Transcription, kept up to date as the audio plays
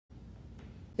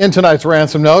In tonight's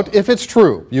Ransom Note, if it's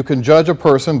true you can judge a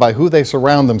person by who they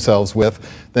surround themselves with,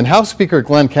 then House Speaker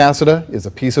Glen Casada is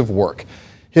a piece of work.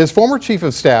 His former chief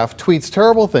of staff tweets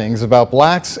terrible things about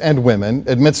blacks and women,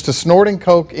 admits to snorting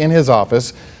coke in his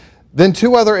office, then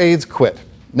 2 other aides quit.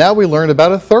 Now we learned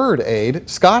about a 3rd aide,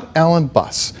 Scott Allen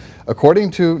Buss. According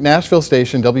to Nashville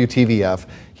station WTVF,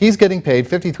 he's getting paid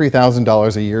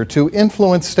 $53,000 a year to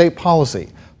influence state policy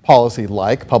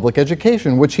like public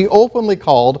education, which he openly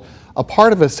called a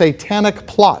part of a satanic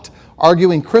plot,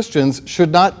 arguing Christians should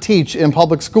not teach in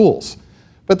public schools.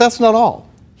 But that's not all.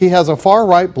 He has a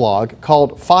far-right blog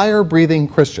called Fire Breathing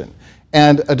Christian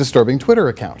and a disturbing Twitter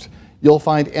account. You'll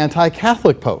find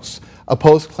anti-Catholic posts, a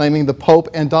post claiming the Pope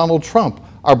and Donald Trump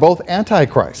are both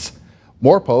antichrists,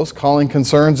 more posts calling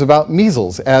concerns about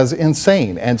measles as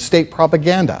insane and state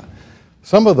propaganda.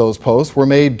 Some of those posts were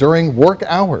made during work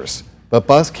hours, but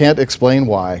Buss can't explain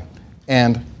why.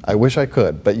 And I wish I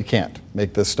could, but you can't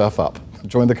make this stuff up.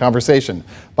 Join the conversation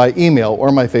by email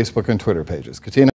or my Facebook and Twitter pages. Katina.